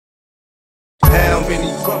How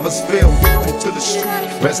many brothers fell victim to the street?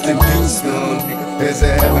 Rest in peace, young nigga. There's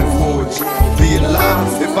a heaven for you. Be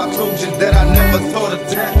alive if I told you that I never thought of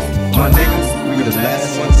that. My niggas, we the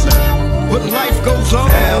last ones left. But life goes on.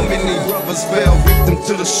 How many brothers fell victim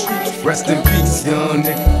to the street? Rest in peace, young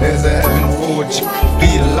nigga. There's a heaven for you.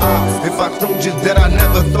 Be alive if I told you that I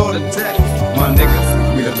never thought of that. My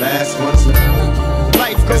niggas, we the last ones left.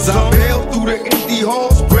 Life goes on. I bail through the empty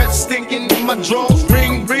halls, breath stinking in my drawers.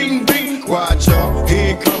 Ring, ring, ring. Quiet, y'all.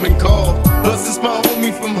 Here coming call. Plus it's my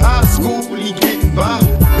homie from high school. He getting by.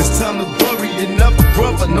 It's time to bury another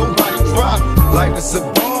brother. Nobody cry. Life is a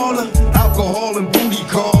baller. Alcohol and booty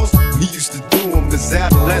calls. We used to do them as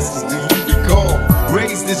adolescents, do you recall?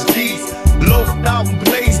 Raised as G's, loafed out and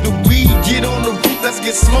blazed the weed. Get on the roof, let's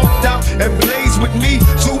get smoked out and blaze with me.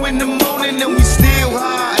 2 in the morning and we still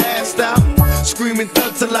high, assed out. Screaming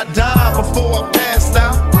thug till I die before I passed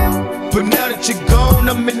out. But now that you're gone,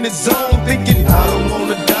 I'm in the zone, thinking I don't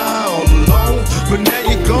wanna die all alone. But now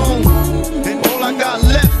you're gone, and all I got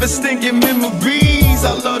left is stinking memories.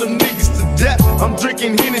 I love them niggas to death. I'm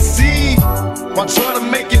drinking Hennessy while trying to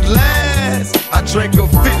make it last. I drank a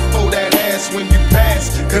fifth for that ass when you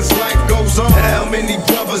pass, cause life goes on. How many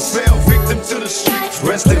brothers fell victim to the streets?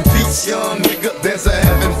 Rest in peace, young nigga. There's a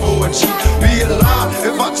heaven for you. Be alive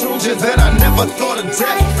if I told you that I never thought of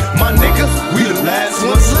death. My nigga, we the last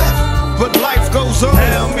ones left. But life goes on.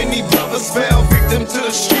 How many brothers fell victim to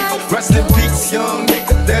the street? Rest in peace, young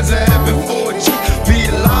nigga. There's a heaven for you. Be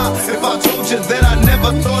alive if I told you that I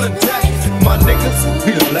never thought of death. My niggas,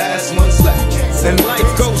 we the last ones left. And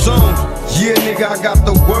life goes on. Yeah, nigga, I got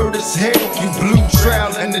the word as hell. You blew trial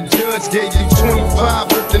and the judge gave you 25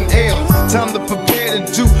 with an L. Time to prepare to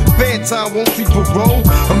do fair time, won't see parole.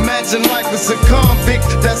 Imagine life as a convict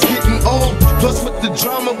that's getting old. Plus with the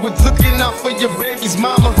drama, with looking out for your baby's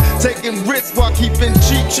mama. Taking risks while keeping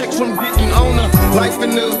cheap chicks from getting on her. Life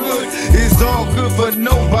in the hood is all good for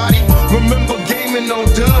nobody. Remember gaming on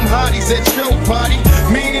dumb hotties at your party.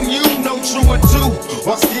 Me and you know true or two,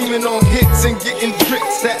 while scheming on hits and getting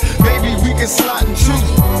tricks that maybe we can slide into.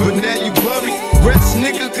 But now you worry, rest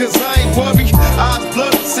nigga, cause I ain't worried. Eyes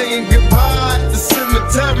blooded saying goodbye at the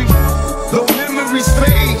cemetery. Though memories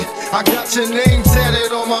fade, I got your name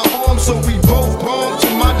tatted on my arm, so we both born to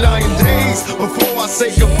my dying days. Before I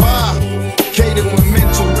say goodbye, Kaden with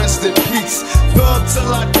mental rest in peace. Thug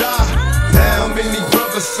till I die. How many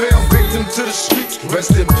brothers fell victim to the streets?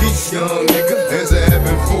 Rest in peace, young nigga. There's a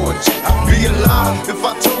heaven for you. I'd be alive if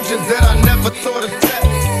I told you that I never thought of death.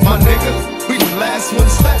 My nigga, we the last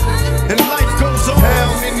ones left. And life goes on. How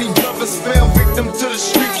many brothers fell victim to the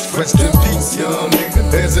streets? Rest in peace, young nigga.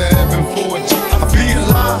 There's a heaven for you. I'd be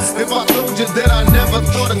alive if I told you that I never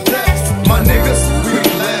thought of death. My niggas, we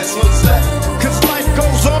the last ones left. Cause life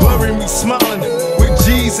goes on. Bury me smiling with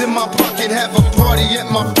G's in my pocket. Have a party at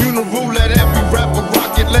my funeral. Let every rapper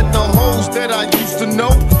rock it. Let the hoes that I used to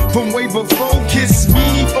know from way before kiss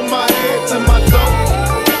me from my head to my toe.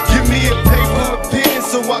 Give me a paper, a pen,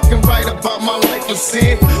 so I can write about my life of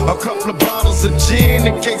sin. A couple of bottles of gin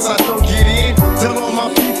in case I don't get in. Tell all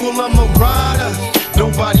my people I'm a rider.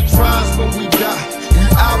 Nobody cries when we die. We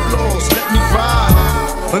outlaws, let me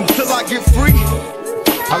ride until I get free.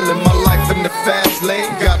 I live my life in the fast lane,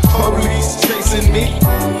 got police chasing me.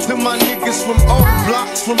 To my niggas from old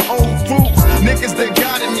blocks, from old crews, niggas that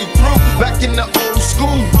guided me through, back in the old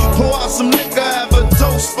school. Pour out some liquor, have a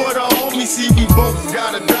toast for the homies. See, we both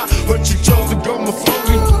gotta die, but you chose to go before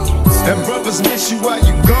me. And brothers miss you while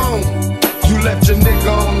you gone. You left your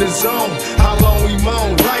nigga on his own. How long we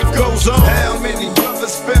moan? Life goes on. How many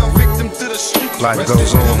brothers fell victim to the street? Life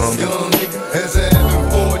goes on, homie.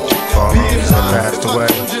 That passed away.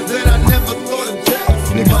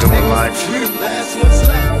 Niggas doing life.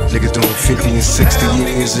 Niggas doing 50 and 60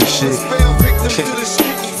 years and shit.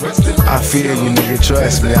 I feel you, nigga.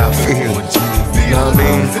 Trust me, I feel you. You know what I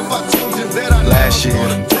mean? Last year,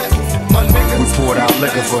 we poured out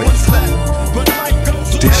liquor for you.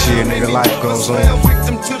 This year, nigga, life goes on.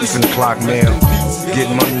 We finna clock mail, get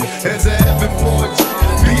money,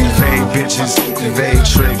 evade bitches, evade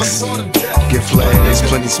tricks, get flags,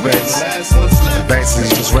 plenty space. Basically,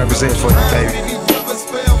 just represent for you, baby.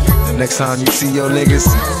 Next time you see your niggas,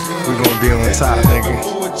 we gonna be on top, nigga.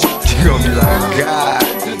 You gonna be like, God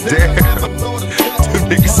damn, the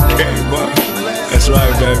niggas came up. That's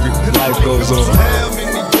right, baby. Life goes on.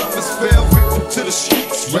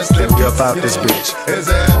 We up out this bitch.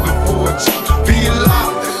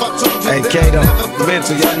 Hey, Kato,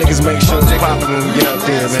 mental, y'all niggas make sure it's poppin' when we get out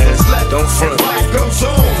there, man. Don't front.